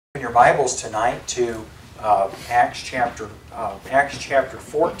your Bibles tonight to Acts chapter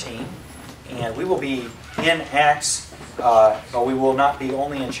 14, and we will be in Acts, but we will not be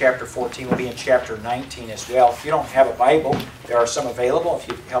only in chapter 14. We'll be in chapter 19 as well. If you don't have a Bible, there are some available. If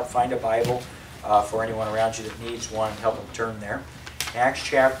you help find a Bible for anyone around you that needs one, help them turn there. Acts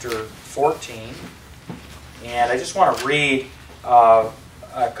chapter 14, and I just want to read a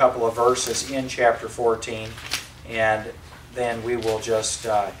couple of verses in chapter 14, and then we will just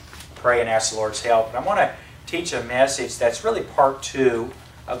pray and ask the Lord's help. And I want to teach a message that's really part 2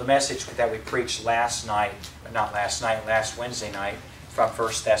 of the message that we preached last Wednesday night from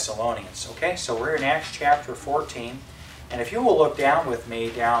 1 Thessalonians. Okay, so we're in Acts chapter 14, and if you will look down with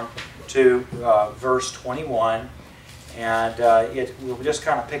me down to verse 21, and we'll just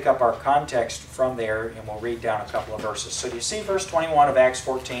kind of pick up our context from there, and we'll read down a couple of verses. So do you see verse 21 of Acts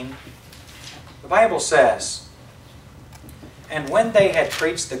 14? The Bible says, "And when they had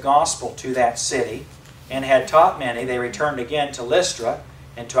preached the gospel to that city, and had taught many, they returned again to Lystra,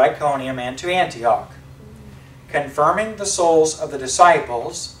 and to Iconium, and to Antioch, confirming the souls of the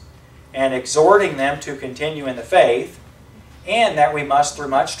disciples, and exhorting them to continue in the faith, and that we must through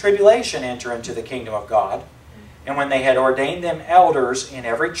much tribulation enter into the kingdom of God. And when they had ordained them elders in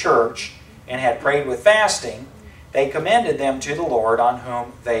every church, and had prayed with fasting, they commended them to the Lord, on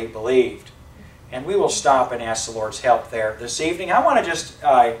whom they believed." And we will stop and ask the Lord's help there this evening. I want to just,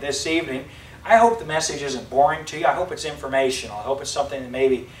 this evening, I hope the message isn't boring to you. I hope it's informational. I hope it's something that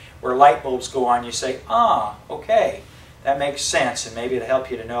maybe where light bulbs go on, you say, okay, that makes sense. And maybe it'll help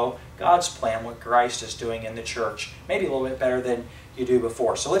you to know God's plan, what Christ is doing in the church. Maybe a little bit better than you do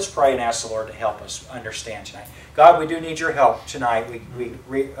before. So let's pray and ask the Lord to help us understand tonight. God, we do need your help tonight.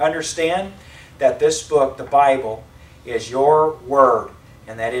 We understand that this book, the Bible, is your word,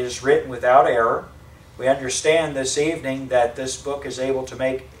 and that it is written without error. We understand this evening that this book is able to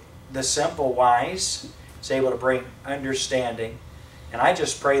make the simple wise. It's able to bring understanding. And I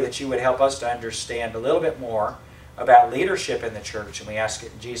just pray that you would help us to understand a little bit more about leadership in the church. And we ask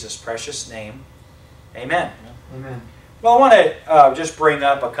it in Jesus' precious name. Amen. Amen. Well, I want to just bring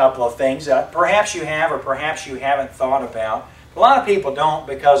up a couple of things that perhaps you have or perhaps you haven't thought about. A lot of people don't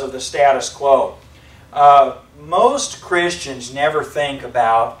because of the status quo. Most Christians never think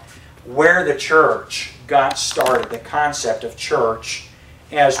about where the church got started, the concept of church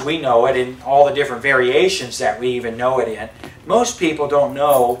as we know it, in all the different variations that we even know it in. Most people don't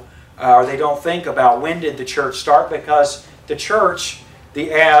know, or they don't think about when did the church start, because the church,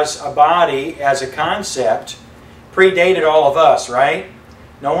 as a body, as a concept, predated all of us, right?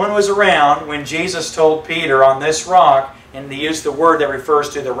 No one was around when Jesus told Peter, "On this rock," and he used the word that refers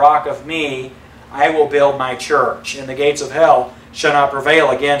to the rock of me, "I will build my church, and the gates of hell shall not prevail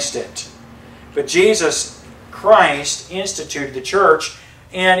against it." But Jesus Christ instituted the church,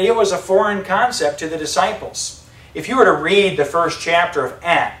 and it was a foreign concept to the disciples. If you were to read the first chapter of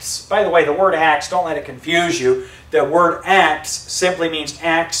Acts, by the way, the word Acts, don't let it confuse you. The word Acts simply means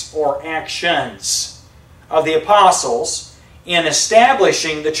acts or actions of the apostles in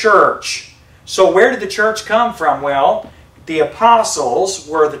establishing the church. So where did the church come from? Well, the apostles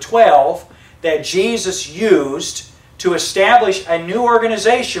were the 12 that Jesus used to establish a new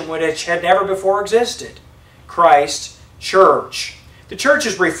organization which had never before existed. Christ's church. The church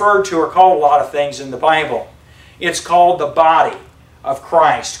is referred to or called a lot of things in the Bible. It's called the body of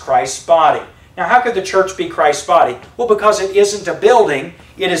Christ, Christ's body. Now, how could the church be Christ's body? Well, because it isn't a building.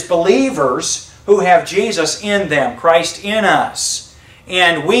 It is believers who have Jesus in them, Christ in us.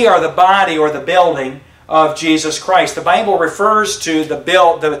 And we are the body or the building of Jesus Christ. The Bible refers to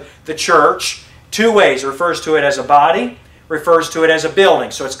the church 2 ways. It refers to it as a body, refers to it as a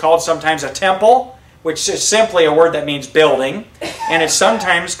building. So it's called sometimes a temple, which is simply a word that means building, and it's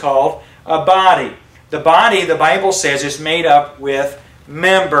sometimes called a body. The body, the Bible says, is made up with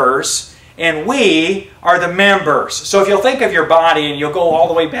members, and we are the members. So if you'll think of your body, and you'll go all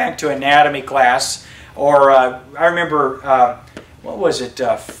the way back to anatomy class, or I remember, what was it,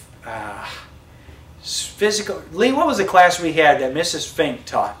 physical, Lee, what was the class we had that Mrs. Fink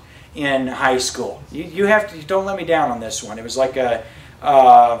taught in high school? You have to, don't let me down on this one. It was like a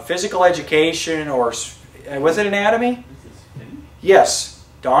physical education, or was it anatomy? Yes,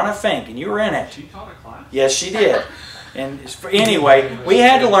 Donna Fink, and you were in it. She taught a class? Yes, she did. And anyway, we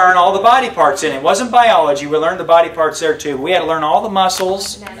had to learn all the body parts in it. It wasn't biology. We learned the body parts there too. We had to learn all the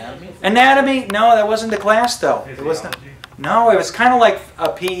muscles. Anatomy? No, that wasn't the class though. It was not. No, it was kind of like a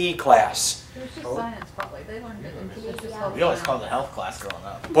PE class. It was just science, probably. They learned it in PE. We always called it health class growing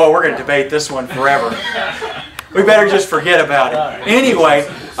up. Well, we're going to debate this one forever. We better just forget about it. Anyway,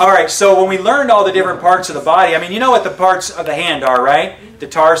 all right, so when we learned all the different parts of the body, I mean, you know what the parts of the hand are, right? the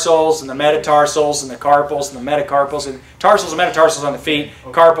tarsals and the metatarsals and the carpals and the metacarpals, and tarsals and metatarsals on the feet,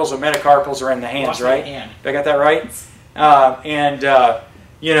 carpals and metacarpals are in the hands, right? Did I got that right?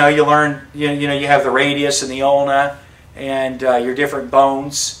 You know, you learn, you know, you have the radius and the ulna and your different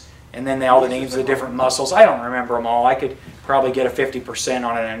bones, and then all the names of the different muscles. I don't remember them all. I could probably get a 50%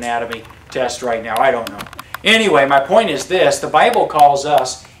 on an anatomy test right now. I don't know. Anyway, my point is this. The Bible calls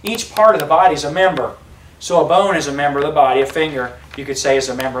us, each part of the body is a member. So a bone is a member of the body. A finger, you could say, is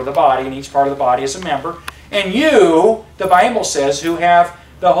a member of the body, and each part of the body is a member. And you, the Bible says, who have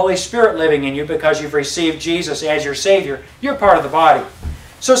the Holy Spirit living in you because you've received Jesus as your Savior, you're part of the body.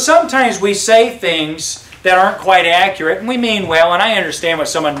 So sometimes we say things that aren't quite accurate, and we mean well, and I understand what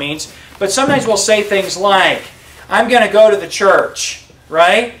someone means, but sometimes we'll say things like, I'm going to go to the church,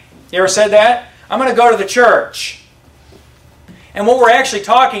 right? You ever said that? I'm going to go to the church. And what we're actually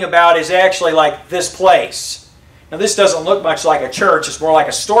talking about is actually like this place. Now this doesn't look much like a church, it's more like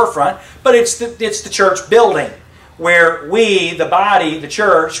a storefront, but it's the church building where we, the body, the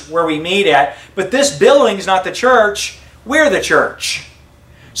church, where we meet at. But this building's not the church, we're the church.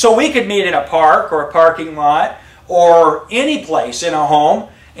 So we could meet in a park or a parking lot or any place in a home,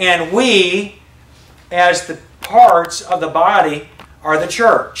 and we, as the parts of the body, are the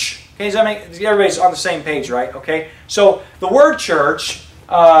church. Okay, does that make, everybody's on the same page, right? Okay, so the word church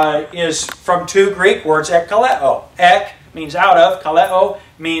is from two Greek words, ekkaleo. Ek means out of, kaleo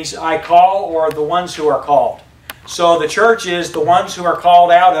means I call, or the ones who are called. So the church is the ones who are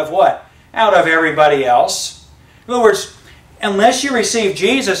called out of what? Out of everybody else. In other words, unless you receive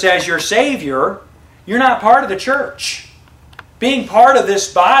Jesus as your Savior, you're not part of the church. Being part of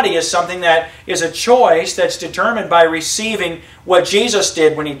this body is something that is a choice that's determined by receiving what Jesus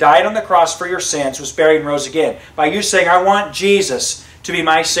did when He died on the cross for your sins, was buried and rose again. By you saying, I want Jesus to be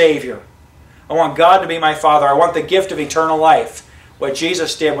my Savior. I want God to be my Father. I want the gift of eternal life. What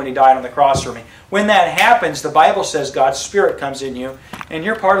Jesus did when He died on the cross for me. When that happens, the Bible says God's Spirit comes in you, and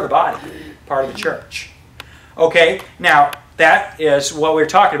you're part of the body, part of the church. Okay, now that is what we're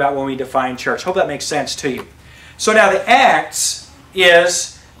talking about when we define church. Hope that makes sense to you. So now the Acts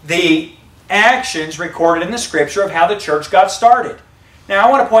is the actions recorded in the Scripture of how the church got started. Now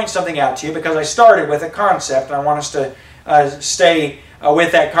I want to point something out to you because I started with a concept and I want us to stay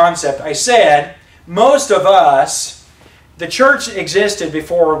with that concept. I said most of us, the church existed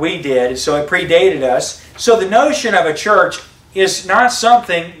before we did, so it predated us. So the notion of a church is not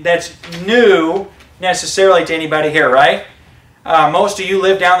something that's new necessarily to anybody here, right? Most of you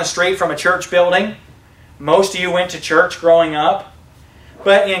live down the street from a church building. Most of you went to church growing up.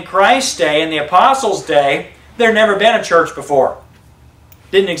 But in Christ's day, in the Apostles' day, there had never been a church before.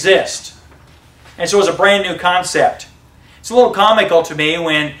 Didn't exist. And so it was a brand new concept. It's a little comical to me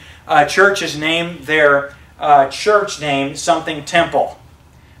when churches name their church name something temple.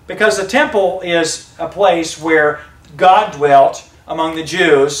 Because the temple is a place where God dwelt among the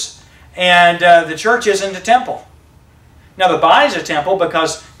Jews, and the church isn't a temple. Now the body's a temple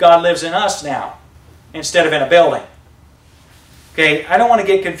because God lives in us now, instead of in a building. Okay, I don't want to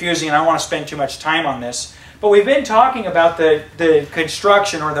get confusing and I don't want to spend too much time on this, but we've been talking about the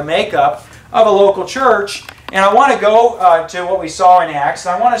construction or the makeup of a local church, and I want to go to what we saw in Acts,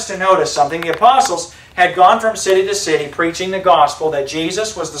 and I want us to notice something. The apostles had gone from city to city preaching the gospel that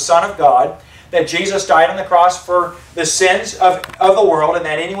Jesus was the Son of God, that Jesus died on the cross for the sins of the world, and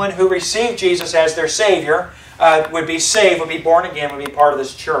that anyone who received Jesus as their Savior would be saved, would be born again, would be part of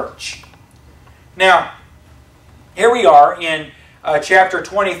this church. Now, here we are in chapter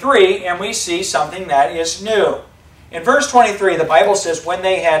 23, and we see something that is new. In verse 23, the Bible says, when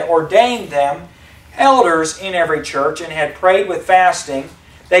they had ordained them elders in every church and had prayed with fasting,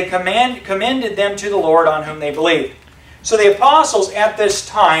 they commended them to the Lord on whom they believed. So the apostles at this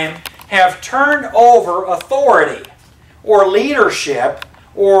time have turned over authority or leadership,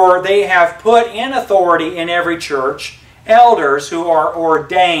 or they have put in authority in every church elders who are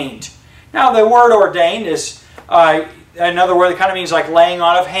ordained. Now the word ordained is another word that kind of means like laying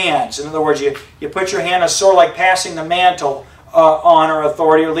on of hands. In other words, you put your hand, as sort of like passing the mantle on, or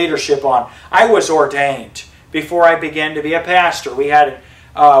authority or leadership on. I was ordained before I began to be a pastor. We had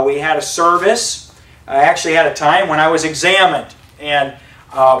a service. I actually had a time when I was examined, and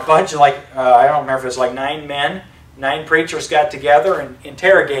a bunch of I don't remember if it was like 9 preachers got together and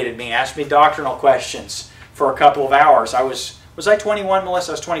interrogated me, asked me doctrinal questions for a couple of hours. Was I 21,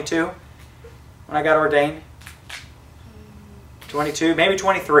 Melissa? I was 22 when I got ordained. 22, maybe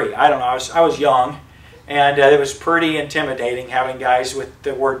 23. I don't know. I was young, and it was pretty intimidating having guys with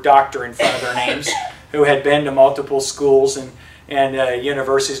the word doctor in front of their names who had been to multiple schools and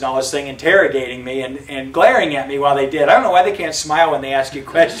universities and all this thing, interrogating me and glaring at me while they did. I don't know why they can't smile when they ask you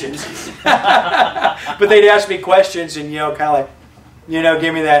questions. But they'd ask me questions and, kind of like,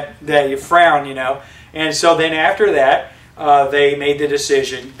 give me that you frown, And so then after that, they made the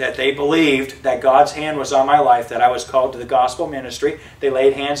decision that they believed that God's hand was on my life, that I was called to the gospel ministry. They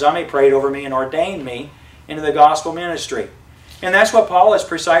laid hands on me, prayed over me, and ordained me into the gospel ministry. And that's what Paul is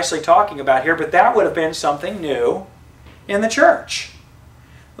precisely talking about here, but that would have been something new in the church.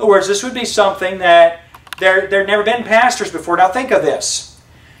 In other words, this would be something that there had never been pastors before. Now think of this.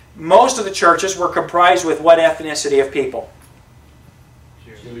 Most of the churches were comprised with what ethnicity of people?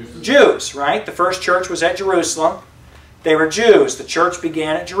 Jews, right? The first church was at Jerusalem. They were Jews. The church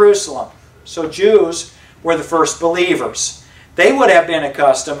began at Jerusalem. So Jews were the first believers. They would have been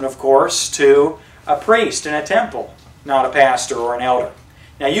accustomed, of course, to a priest in a temple, not a pastor or an elder.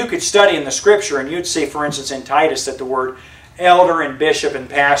 Now you could study in the Scripture and you'd see, for instance, in Titus that the word elder and bishop and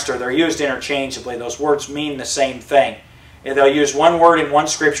pastor, they're used interchangeably. Those words mean the same thing. And they'll use one word in one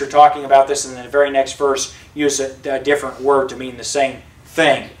Scripture talking about this, and then the very next verse use a different word to mean the same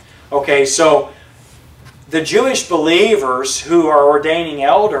thing. Okay, so the Jewish believers who are ordaining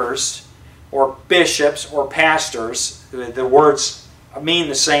elders or bishops or pastors, the words mean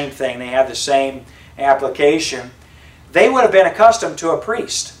the same thing. They have the same application. They would have been accustomed to a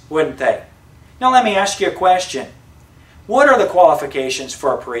priest, wouldn't they? Now let me ask you a question. What are the qualifications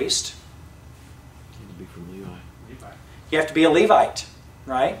for a priest? You have to be a Levite,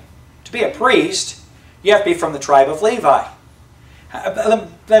 right? To be a priest, you have to be from the tribe of Levi. I don't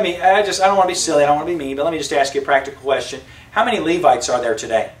want to be silly, I don't want to be mean, but let me just ask you a practical question. How many Levites are there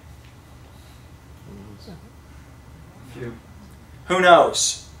today? Who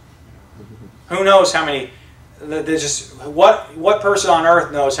knows? Who knows how many? What person on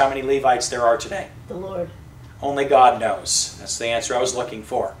earth knows how many Levites there are today? The Lord. Only God knows. That's the answer I was looking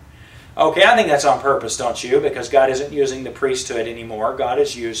for. Okay, I think that's on purpose, don't you? Because God isn't using the priesthood anymore. God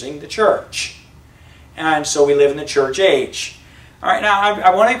is using the church. And so we live in the church age. All right, now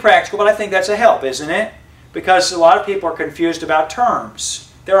I want to be practical, but I think that's a help, isn't it? Because a lot of people are confused about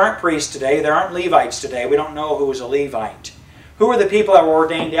terms. There aren't priests today. There aren't Levites today. We don't know who was a Levite. Who were the people that were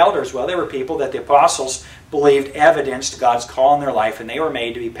ordained elders? Well, they were people that the apostles believed evidenced God's call in their life, and they were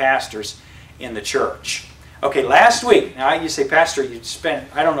made to be pastors in the church. Okay, last week, now you say, Pastor, you spent,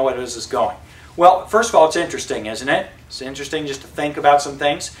 I don't know where this is going. Well, first of all, it's interesting, isn't it? It's interesting just to think about some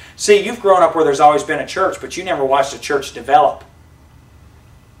things. See, you've grown up where there's always been a church, but you never watched a church develop.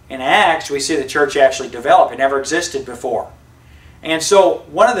 In Acts, we see the church actually develop. It never existed before. And so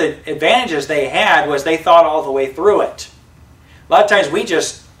one of the advantages they had was they thought all the way through it. A lot of times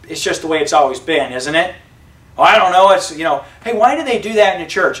it's just the way it's always been, isn't it? Oh, I don't know, hey, why do they do that in the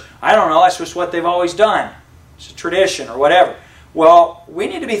church? I don't know, that's just what they've always done. It's a tradition or whatever. Well, we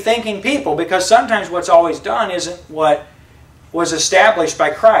need to be thinking people, because sometimes what's always done isn't what was established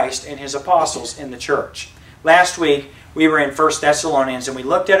by Christ and His apostles in the church. Last week, we were in 1 Thessalonians, and we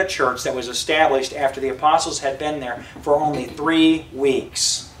looked at a church that was established after the apostles had been there for only 3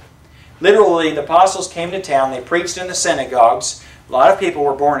 weeks. Literally, the apostles came to town, they preached in the synagogues, a lot of people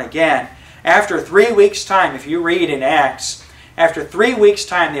were born again. After 3 weeks' time, if you read in Acts, after 3 weeks'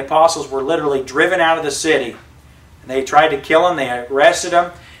 time, the apostles were literally driven out of the city. They tried to kill him, they arrested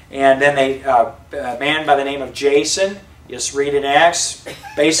him, and then a man by the name of Jason, just read in Acts,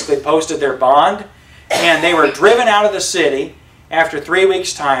 basically posted their bond, and they were driven out of the city after 3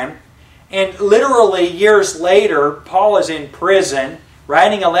 weeks' time. And literally years later, Paul is in prison,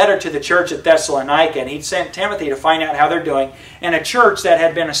 writing a letter to the church at Thessalonica, and he'd sent Timothy to find out how they're doing, and a church that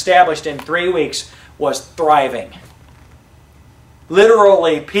had been established in 3 weeks was thriving.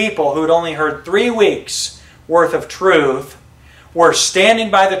 Literally, people who'd only heard 3 weeks worth of truth were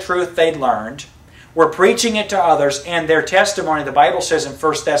standing by the truth they'd learned, were preaching it to others, and their testimony, the Bible says in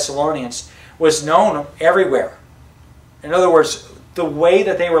 1 Thessalonians, was known everywhere. In other words, the way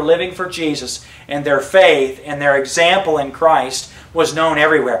that they were living for Jesus and their faith and their example in Christ was known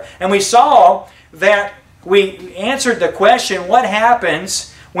everywhere. And we saw that we answered the question, what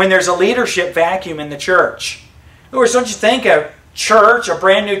happens when there's a leadership vacuum in the church? In other words, don't you think a church, a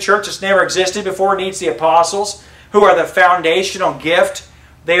brand new church that's never existed before, needs the apostles, who are the foundational gift?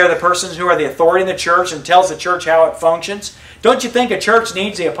 They are the persons who are the authority in the church and tells the church how it functions. Don't you think a church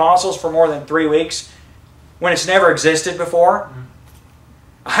needs the apostles for more than 3 weeks when it's never existed before?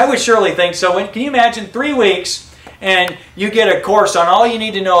 I would surely think so. Can you imagine 3 weeks and you get a course on all you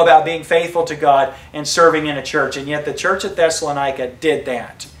need to know about being faithful to God and serving in a church, and yet the church at Thessalonica did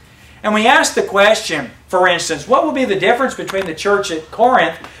that. And we asked the question, for instance, what will be the difference between the church at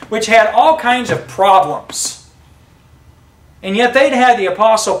Corinth, which had all kinds of problems? And yet they'd had the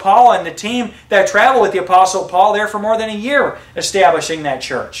Apostle Paul and the team that traveled with the Apostle Paul there for more than a year establishing that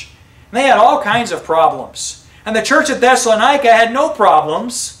church. And they had all kinds of problems. And the church at Thessalonica had no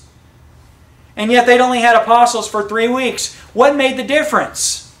problems. And yet they'd only had apostles for 3 weeks. What made the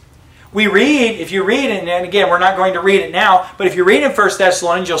difference? We read, if you read, and again, we're not going to read it now, but if you read in 1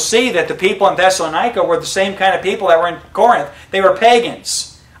 Thessalonians, you'll see that the people in Thessalonica were the same kind of people that were in Corinth. They were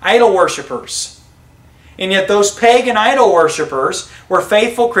pagans, idol worshippers. And yet those pagan idol worshippers were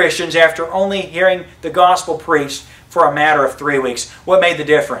faithful Christians after only hearing the gospel preached for a matter of 3 weeks. What made the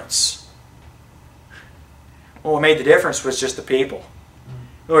difference? Well, what made the difference was just the people.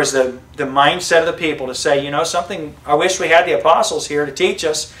 It was the mindset of the people to say, you know something, I wish we had the apostles here to teach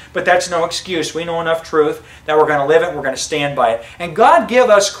us, but that's no excuse. We know enough truth that we're going to live it, we're going to stand by it. And God give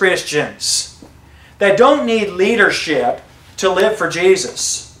us Christians that don't need leadership to live for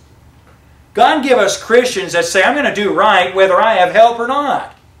Jesus. God give us Christians that say, I'm going to do right whether I have help or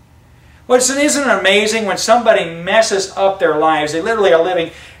not. Well, isn't it amazing when somebody messes up their lives? They literally are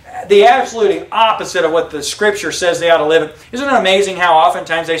living the absolute opposite of what the Scripture says they ought to live. Isn't it amazing how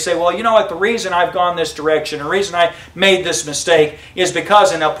oftentimes they say, well, you know what, the reason I've gone this direction, the reason I made this mistake is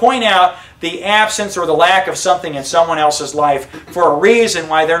because, and they'll point out the absence or the lack of something in someone else's life for a reason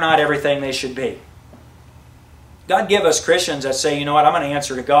why they're not everything they should be. God give us Christians that say, you know what, I'm going to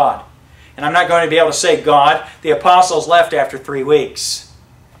answer to God. And I'm not going to be able to say, God, the apostles left after 3 weeks.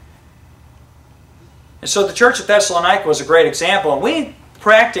 And so the church at Thessalonica was a great example. And we,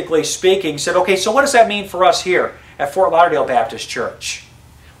 practically speaking, said, okay, so what does that mean for us here at Fort Lauderdale Baptist Church?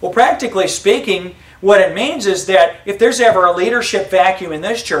 Well, practically speaking, what it means is that if there's ever a leadership vacuum in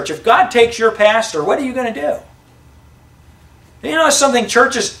this church, if God takes your pastor, what are you going to do? You know, it's something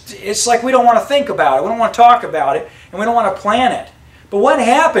churches, it's like we don't want to think about it. We don't want to talk about it, and we don't want to plan it. But what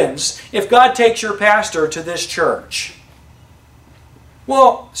happens if God takes your pastor to this church?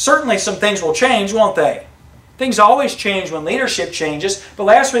 Well, certainly some things will change, won't they? Things always change when leadership changes. But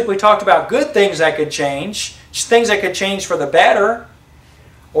last week we talked about good things that could change, things that could change for the better,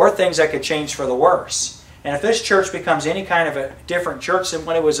 or things that could change for the worse. And if this church becomes any kind of a different church than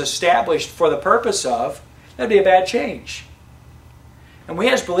when it was established for the purpose of, that'd be a bad change. And we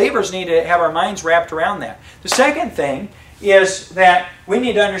as believers need to have our minds wrapped around that. The second thing is that we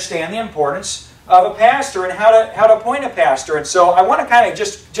need to understand the importance of a pastor and how to appoint a pastor. And so I want to kind of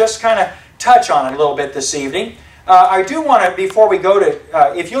just kind of touch on it a little bit this evening. I do want to, before we go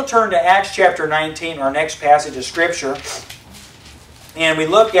to, if you'll turn to Acts chapter 19, our next passage of Scripture, and we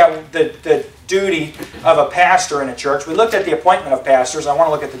look at the duty of a pastor in a church. We looked at the appointment of pastors. I want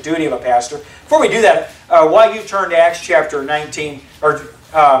to look at the duty of a pastor. Before we do that, while you turn to Acts chapter 19, or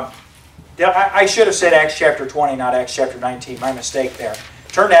I should have said Acts chapter 20, not Acts chapter 19. My mistake there.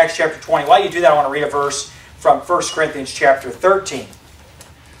 Turn to Acts chapter 20. While you do that, I want to read a verse from 1 Corinthians chapter 13.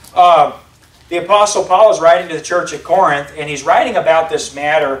 The Apostle Paul is writing to the church at Corinth, and he's writing about this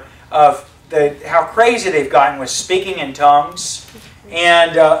matter of how crazy they've gotten with speaking in tongues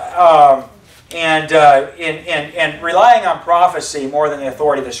and relying on prophecy more than the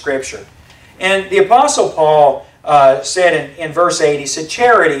authority of the Scripture. And the Apostle Paul said in verse 8, he said,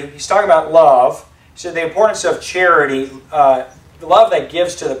 charity, he's talking about love. He said the importance of charity, the love that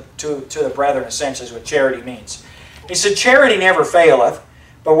gives to the brethren, essentially is what charity means. He said, charity never faileth,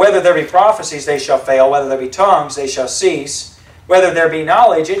 but whether there be prophecies, they shall fail. Whether there be tongues, they shall cease. Whether there be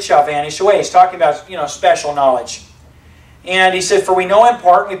knowledge, it shall vanish away. He's talking about, special knowledge. And he said, for we know in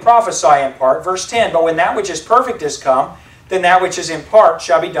part, and we prophesy in part. Verse 10, but when that which is perfect is come, then that which is in part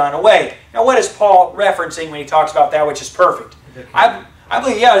shall be done away. Now, what is Paul referencing when he talks about that which is perfect? I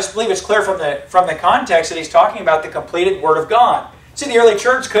believe it's clear from the context that he's talking about the completed Word of God. See, the early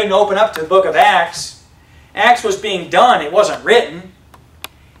church couldn't open up to the book of Acts. Acts was being done. It wasn't written.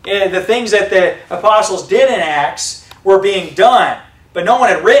 The things that the apostles did in Acts were being done, but no one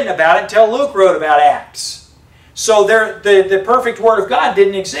had written about it until Luke wrote about Acts. So the perfect Word of God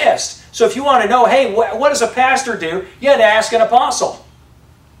didn't exist. So if you want to know, hey, what does a pastor do? You had to ask an apostle.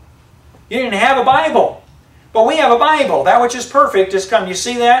 You didn't have a Bible. But we have a Bible. That which is perfect is come. You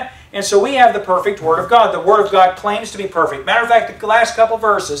see that? And so we have the perfect Word of God. The Word of God claims to be perfect. Matter of fact, the last couple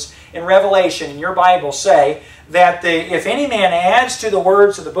verses in Revelation in your Bible say that if any man adds to the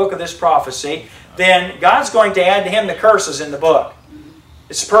words of the book of this prophecy, then God's going to add to him the curses in the book.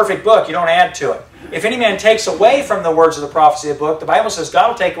 It's a perfect book. You don't add to it. If any man takes away from the words of the prophecy of the book, the Bible says God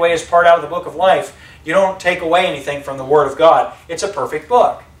will take away his part out of the book of life. You don't take away anything from the Word of God. It's a perfect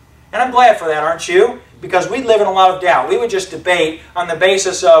book. And I'm glad for that, aren't you? Because we live in a lot of doubt. We would just debate on the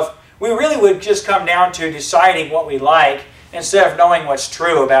basis of, we really would just come down to deciding what we like instead of knowing what's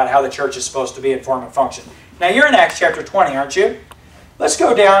true about how the church is supposed to be and form and function. Now you're in Acts chapter 20, aren't you? Let's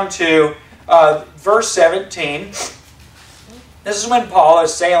go down to verse 17. This is when Paul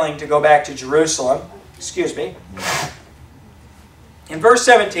is sailing to go back to Jerusalem. Excuse me. In verse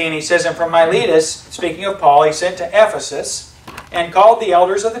 17 he says, "And from Miletus," speaking of Paul, "he sent to Ephesus, and called the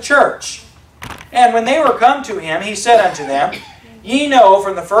elders of the church. And when they were come to him, he said unto them, Ye know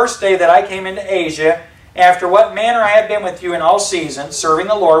from the first day that I came into Asia, after what manner I have been with you in all seasons, serving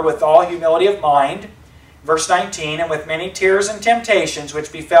the Lord with all humility of mind." Verse 19, "And with many tears and temptations,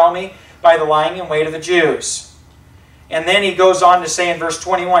 which befell me by the lying in wait of the Jews." And then he goes on to say in verse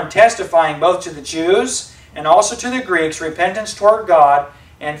 21, "Testifying both to the Jews and also to the Greeks, repentance toward God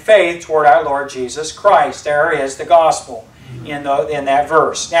and faith toward our Lord Jesus Christ." There is the gospel in that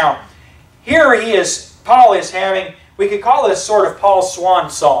verse. Now, here Paul is having, we could call this sort of Paul's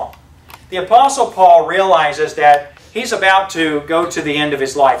swan song. The Apostle Paul realizes that he's about to go to the end of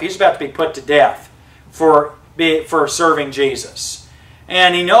his life. He's about to be put to death for serving Jesus.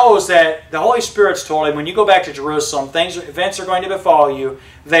 And he knows that the Holy Spirit's told him, when you go back to Jerusalem, events are going to befall you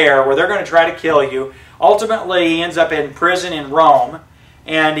there, where they're going to try to kill you. Ultimately, he ends up in prison in Rome,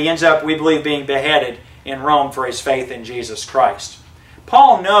 and he ends up, we believe, being beheaded in Rome for his faith in Jesus Christ.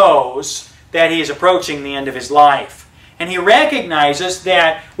 Paul knows that he is approaching the end of his life. And he recognizes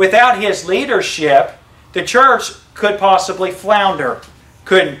that without his leadership, the church could possibly flounder,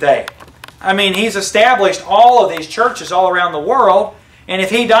 couldn't they? I mean, he's established all of these churches all around the world, and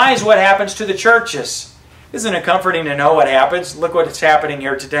if he dies, what happens to the churches? Isn't it comforting to know what happens? Look what's happening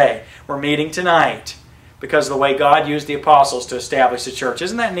here today. We're meeting tonight because of the way God used the apostles to establish the church.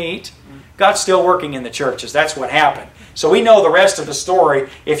 Isn't that neat? God's still working in the churches. That's what happened. So we know the rest of the story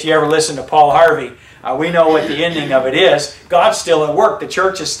if you ever listen to Paul Harvey. We know what the ending of it is. God's still at work. The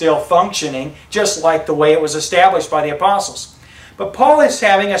church is still functioning just like the way it was established by the apostles. But Paul is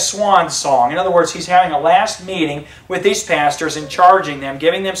having a swan song. In other words, he's having a last meeting with these pastors and charging them,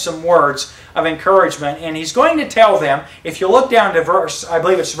 giving them some words of encouragement. And he's going to tell them, if you look down to verse, I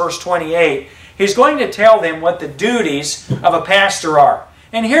believe it's verse 28, he's going to tell them what the duties of a pastor are.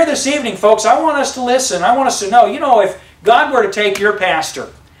 And here this evening, folks, I want us to listen. I want us to know, if God were to take your pastor,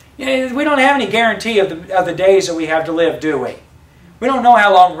 we don't have any guarantee of the days that we have to live, do we? We don't know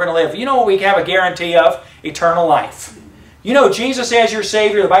how long we're going to live. You know what we have a guarantee of? Eternal life. You know, Jesus as your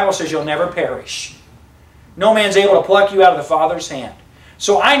Savior, the Bible says you'll never perish. No man's able to pluck you out of the Father's hand.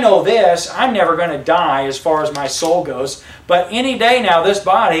 So I know this, I'm never going to die as far as my soul goes. But any day now, this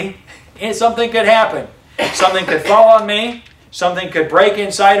body, something could happen. Something could fall on me. Something could break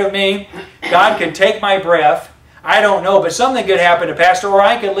inside of me. God could take my breath. I don't know, but something could happen to Pastor, or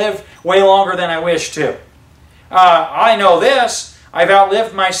I could live way longer than I wish to. I know this, I've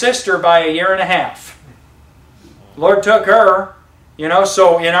outlived my sister by a year and a half. Lord took her,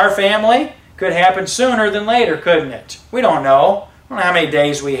 so in our family, could happen sooner than later, couldn't it? We don't know. I don't know how many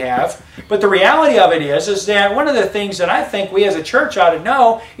days we have. But the reality of it is that one of the things that I think we as a church ought to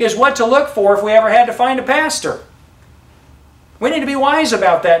know is what to look for if we ever had to find a pastor. We need to be wise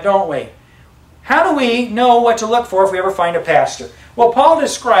about that, don't we? How do we know what to look for if we ever find a pastor? Well, Paul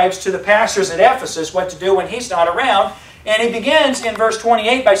describes to the pastors at Ephesus what to do when he's not around. And he begins in verse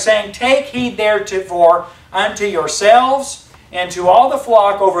 28 by saying, "Take heed therefore unto yourselves and to all the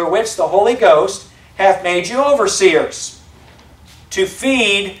flock over which the Holy Ghost hath made you overseers, to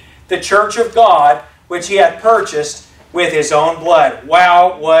feed the church of God, which he hath purchased with his own blood."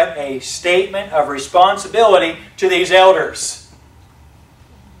 Wow, what a statement of responsibility to these elders.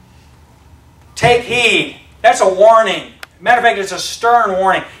 Take heed. That's a warning. Matter of fact, it's a stern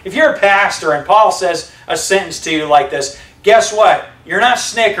warning. If you're a pastor and Paul says a sentence to you like this, guess what? You're not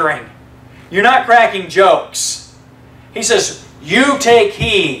snickering. You're not cracking jokes. He says, you take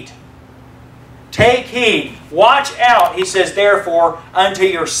heed. Take heed. Watch out, he says, therefore, unto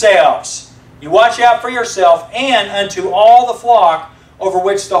yourselves. You watch out for yourself and unto all the flock over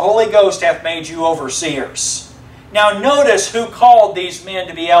which the Holy Ghost hath made you overseers. Now notice who called these men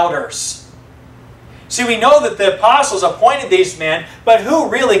to be elders. See, we know that the apostles appointed these men, but who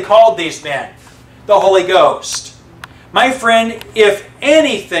really called these men? The Holy Ghost. My friend, if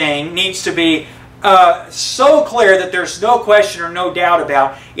anything needs to be so clear that there's no question or no doubt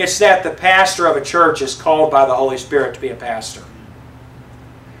about, it's that the pastor of a church is called by the Holy Spirit to be a pastor.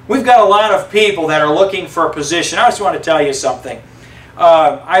 We've got a lot of people that are looking for a position. I just want to tell you something.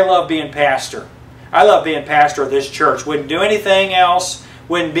 I love being pastor. I love being pastor of this church. Wouldn't do anything else.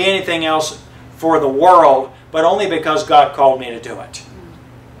 Wouldn't be anything else for the world, but only because God called me to do it.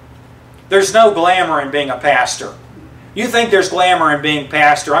 There's no glamour in being a pastor. You think there's glamour in being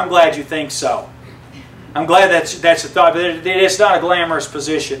pastor. I'm glad you think so. I'm glad that's a thought, but it's not a glamorous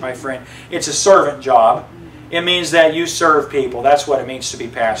position, my friend. It's a servant job. It means that you serve people. That's what it means to be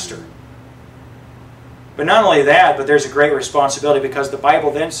pastor. But not only that, but there's a great responsibility, because the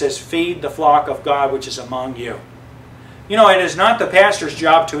Bible then says, feed the flock of God which is among you. You know, it is not the pastor's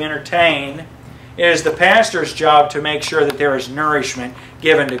job to entertain. It is the pastor's job to make sure that there is nourishment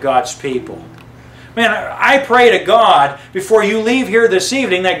given to God's people. Man, I pray to God before you leave here this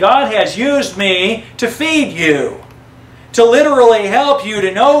evening that God has used me to feed you. To literally help you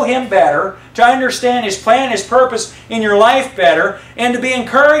to know Him better, to understand His plan, His purpose in your life better, and to be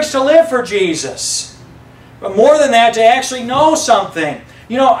encouraged to live for Jesus. But more than that, to actually know something.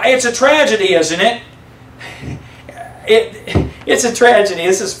 You know, it's a tragedy, isn't it? It's a tragedy.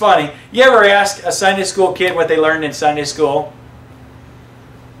 This is funny. You ever ask a Sunday school kid what they learned in Sunday school?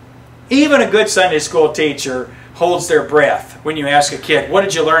 Even a good Sunday school teacher holds their breath when you ask a kid, what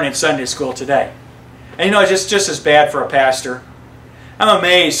did you learn in Sunday school today? And you know, it's just as bad for a pastor. I'm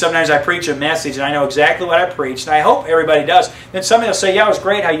amazed. Sometimes I preach a message and I know exactly what I preached, and I hope everybody does. Then somebody will say, yeah, it was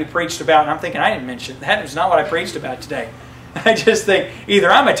great how you preached about, and I'm thinking, I didn't mention that. Is not what I preached about today. I just think,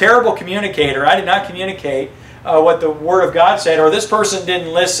 either I'm a terrible communicator, I did not communicate what the Word of God said, or this person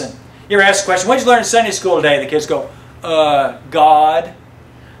didn't listen. You ever ask the question, what did you learn in Sunday school today? The kids go, God.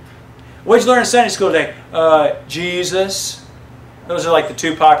 What did you learn in Sunday school today? Jesus. Those are like the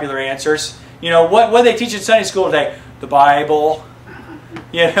two popular answers. You know, what did they teach in Sunday school today? The Bible.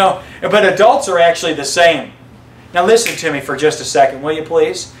 You know, but adults are actually the same. Now listen to me for just a second, will you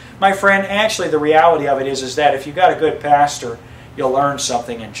please? My friend, actually the reality of it is that if you've got a good pastor, you'll learn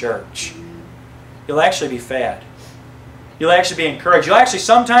something in church. You'll actually be fed. You'll actually be encouraged.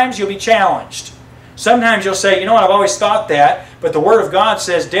 Sometimes you'll be challenged. Sometimes you'll say, you know what, I've always thought that, but the Word of God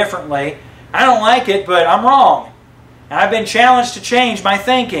says differently. I don't like it, but I'm wrong. And I've been challenged to change my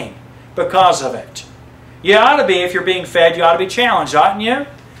thinking because of it. You ought to be, if you're being fed, you ought to be challenged, oughtn't you?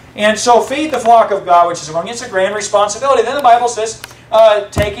 And so feed the flock of God which is among you. It's a grand responsibility. Then the Bible says,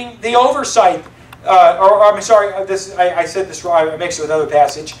 taking the oversight, I said this wrong, I mixed it with another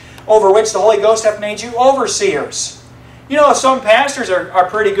passage, over which the Holy Ghost hath made you overseers. You know, some pastors are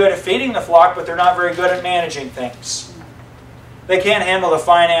pretty good at feeding the flock, but they're not very good at managing things. They can't handle the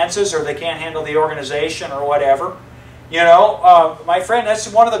finances, or they can't handle the organization, or whatever. You know, my friend,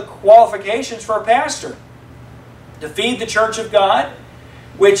 that's one of the qualifications for a pastor. To feed the church of God,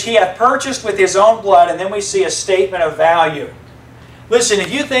 which He hath purchased with His own blood, and then we see a statement of value. Listen,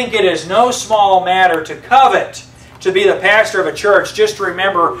 if you think it is no small matter to covet to be the pastor of a church, just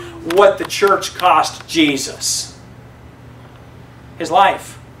remember what the church cost Jesus. His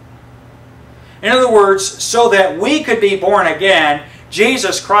life. In other words, so that we could be born again,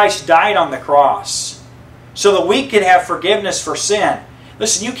 Jesus Christ died on the cross. So that we could have forgiveness for sin.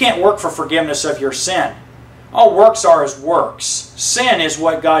 Listen, you can't work for forgiveness of your sin. All works are as works. Sin is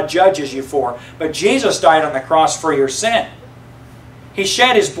what God judges you for. But Jesus died on the cross for your sin. He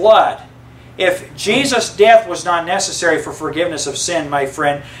shed His blood. If Jesus' death was not necessary for forgiveness of sin, my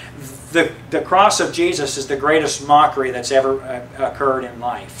friend, the cross of Jesus is the greatest mockery that's ever occurred in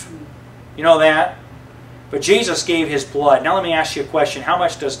life. You know that? But Jesus gave His blood. Now let me ask you a question. How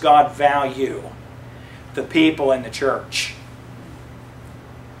much does God value the people in the church?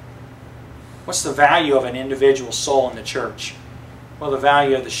 What's the value of an individual soul in the church? Well, the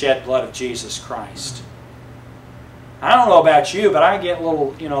value of the shed blood of Jesus Christ. I don't know about you, but I get a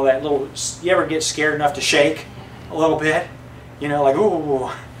little, you know, you ever get scared enough to shake a little bit? You know, like, ooh,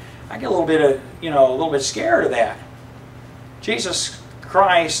 I get a little bit of, you know, a little bit scared of that. Jesus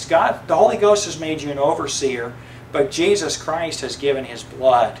Christ, God, the Holy Ghost has made you an overseer, but Jesus Christ has given His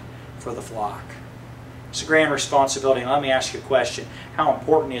blood for the flock. It's a grand responsibility. And let me ask you a question. How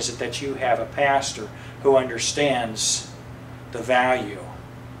important is it that you have a pastor who understands the value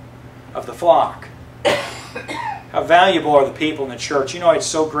of the flock? How valuable are the people in the church? You know, it's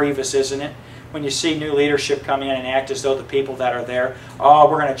so grievous, isn't it? When you see new leadership come in and act as though the people that are there, oh,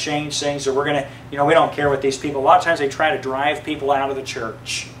 we're going to change things, or we're going to, you know, we don't care what these people. A lot of times they try to drive people out of the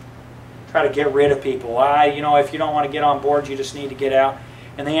church. Try to get rid of people. You know, if you don't want to get on board, you just need to get out.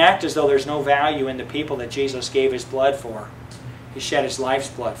 And they act as though there's no value in the people that Jesus gave His blood for. He shed His life's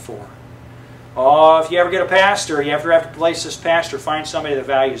blood for. Oh, if you ever get a pastor, you ever have to place this pastor, find somebody that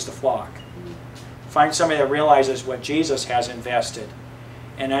values the flock. Find somebody that realizes what Jesus has invested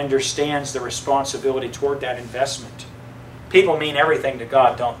and understands the responsibility toward that investment. People mean everything to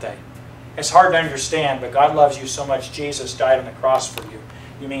God, don't they? It's hard to understand, but God loves you so much. Jesus died on the cross for you.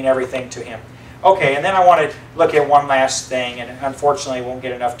 You mean everything to Him. Okay, and then I want to look at one last thing, and unfortunately won't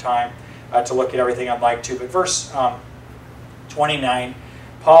get enough time to look at everything I'd like to. But verse 29,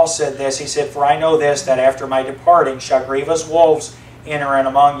 Paul said this. He said, "For I know this, that after my departing shall grievous wolves enter in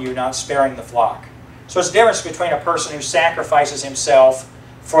among you, not sparing the flock." So it's the difference between a person who sacrifices himself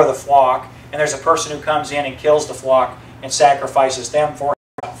for the flock, and there's a person who comes in and kills the flock and sacrifices them for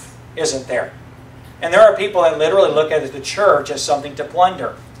himself, isn't there? And there are people that literally look at the church as something to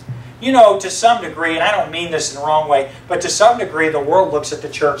plunder. You know, to some degree, and I don't mean this in the wrong way, but to some degree the world looks at the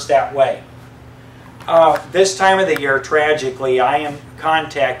church that way. This time of the year, tragically, I am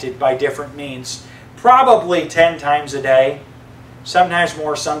contacted by different means, probably 10 times a day, sometimes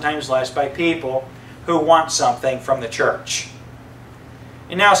more, sometimes less, by people who want something from the church.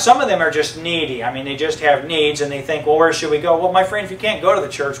 And now some of them are just needy. I mean, they just have needs and they think, well, where should we go? Well, my friend, if you can't go to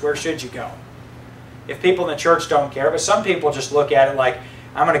the church, where should you go? If people in the church don't care, but some people just look at it like,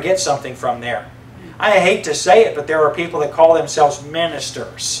 I'm going to get something from there. I hate to say it, but there are people that call themselves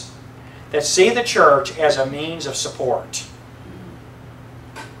ministers that see the church as a means of support.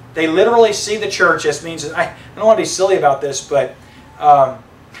 They literally see the church as means of, I don't want to be silly about this, but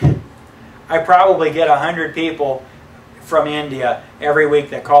I probably get 100 people from India every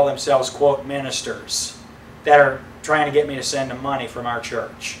week that call themselves, quote, ministers, that are trying to get me to send them money from our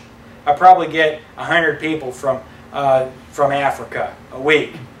church. I probably get 100 people from Africa a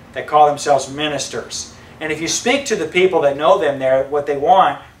week that call themselves ministers. And if you speak to the people that know them there, what they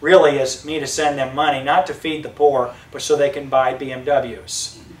want really is me to send them money, not to feed the poor, but so they can buy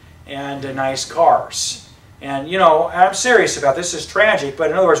BMWs and nice cars. And, you know, I'm serious about this. This is tragic, but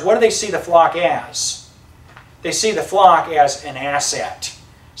in other words, what do they see the flock as? They see the flock as an asset,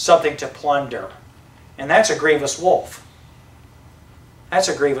 something to plunder. And that's a grievous wolf. That's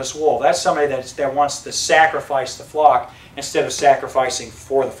a grievous wolf. That's somebody that wants to sacrifice the flock instead of sacrificing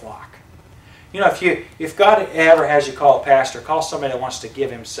for the flock. You know, if God ever has you call a pastor, call somebody that wants to give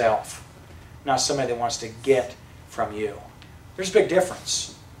himself, not somebody that wants to get from you. There's a big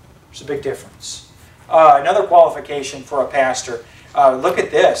difference. There's a big difference. Another qualification for a pastor, look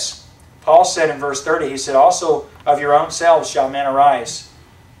at this. Paul said in verse 30, he said, also of your own selves shall men arise,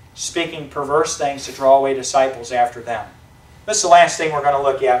 speaking perverse things to draw away disciples after them. This is the last thing we're going to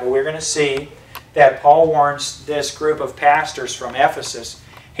look at, but we're going to see that Paul warns this group of pastors from Ephesus.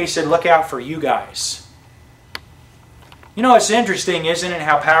 He said, look out for you guys. You know, it's interesting, isn't it,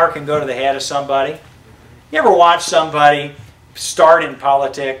 how power can go to the head of somebody? You ever watch somebody start in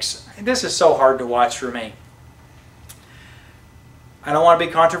politics? This is so hard to watch for me. I don't want to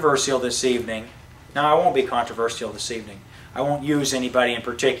be controversial this evening. No, I won't be controversial this evening. I won't use anybody in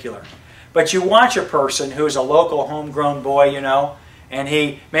particular. But you watch a person who's a local homegrown boy, you know, and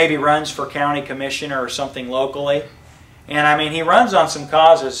he maybe runs for county commissioner or something locally. And I mean, he runs on some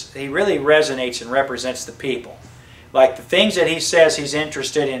causes. He really resonates and represents the people. Like the things that he says he's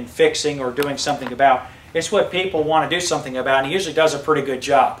interested in fixing or doing something about, it's what people want to do something about, and he usually does a pretty good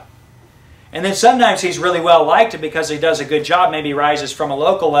job. And then sometimes he's really well liked because he does a good job. Maybe rises from a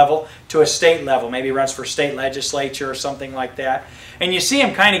local level to a state level. Maybe runs for state legislature or something like that. And you see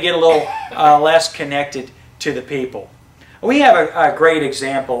him kind of get a little less connected to the people. We have a great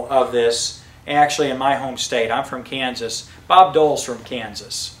example of this actually in my home state. I'm from Kansas. Bob Dole's from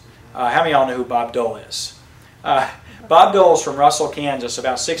Kansas. How many of y'all know who Bob Dole is? Bob Dole's from Russell, Kansas,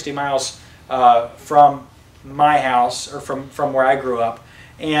 about 60 miles from my house, or from where I grew up.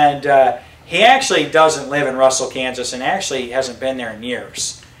 And he actually doesn't live in Russell, Kansas, and actually hasn't been there in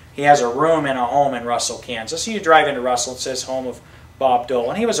years. He has a room and a home in Russell, Kansas. So you drive into Russell, it says home of Bob Dole.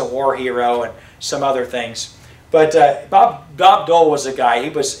 And he was a war hero and some other things. But Bob Dole was a guy, he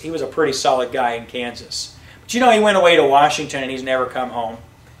was a pretty solid guy in Kansas. But you know, he went away to Washington and he's never come home.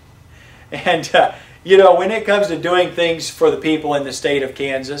 And you know, when it comes to doing things for the people in the state of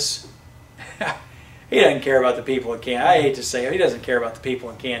Kansas, he doesn't care about the people in Kansas. I hate to say it, he doesn't care about the people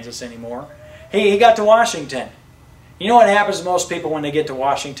in Kansas anymore. He got to Washington. You know what happens to most people when they get to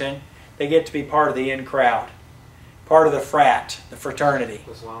Washington? They get to be part of the in crowd. Part of the frat, the fraternity.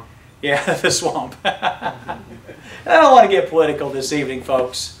 The swamp. Yeah, the swamp. I don't want to get political this evening,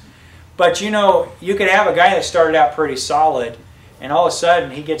 folks. But you know, you could have a guy that started out pretty solid, and all of a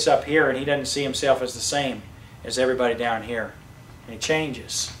sudden he gets up here and he doesn't see himself as the same as everybody down here. And he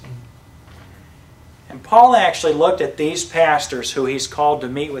changes. And Paul actually looked at these pastors who he's called to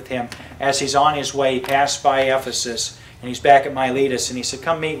meet with him as he's on his way. He passed by Ephesus and he's back at Miletus, and he said,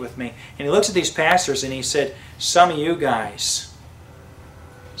 come meet with me. And he looks at these pastors and he said, some of you guys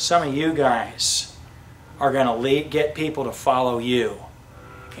are going to get people to follow you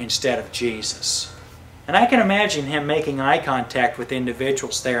instead of Jesus. And I can imagine him making eye contact with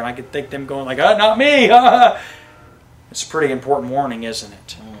individuals there, and I could think them going like, oh, not me. It's a pretty important warning, isn't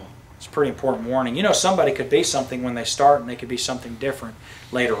it? It's a pretty important warning. You know, somebody could be something when they start, and they could be something different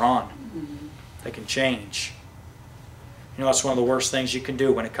later on. They can change. You know, that's one of the worst things you can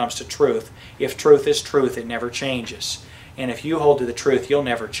do when it comes to truth. If truth is truth, it never changes. And if you hold to the truth, you'll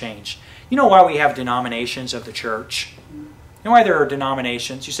never change. You know why we have denominations of the church? You know why there are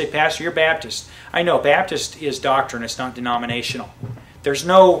denominations? You say, Pastor, you're Baptist. I know, Baptist is doctrine, it's not denominational. There's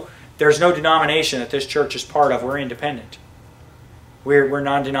no denomination that this church is part of. We're independent. We're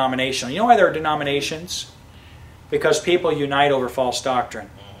non-denominational. You know why there are denominations? Because people unite over false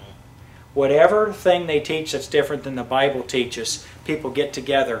doctrine. Whatever thing they teach that's different than the Bible teaches, people get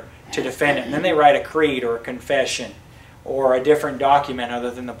together to defend it. And then they write a creed or a confession or a different document other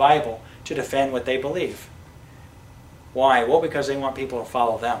than the Bible to defend what they believe. Why? Well, because they want people to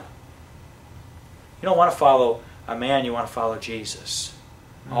follow them. You don't want to follow a man, you want to follow Jesus.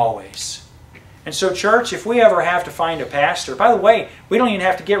 Always. And so, church, if we ever have to find a pastor, by the way, we don't even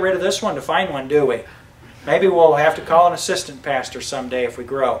have to get rid of this one to find one, do we? Maybe we'll have to call an assistant pastor someday if we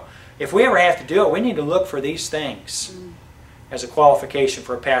grow. If we ever have to do it, we need to look for these things as a qualification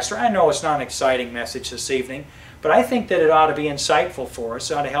for a pastor. I know it's not an exciting message this evening, but I think that it ought to be insightful for us.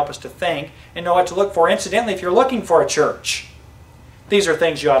 It ought to help us to think and know what to look for. Incidentally, if you're looking for a church, these are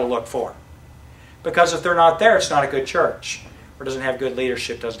things you ought to look for. Because if they're not there, it's not a good church. Or doesn't have good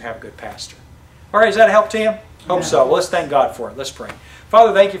leadership, doesn't have a good pastor. All right, is that a help to you? Hope so. Well, let's thank God for it. Let's pray.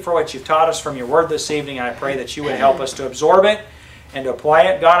 Father, thank you for what you've taught us from your word this evening, and I pray that you would help us to absorb it and to apply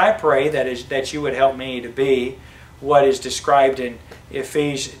it. God, I pray that you would help me to be what is described in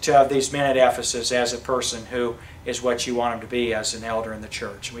Ephesians, to these men at Ephesus, as a person who is what you want him to be as an elder in the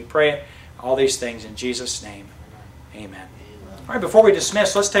church. And we pray all these things in Jesus' name. Amen. All right, before we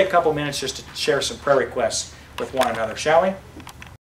dismiss, let's take a couple minutes just to share some prayer requests with one another, shall we?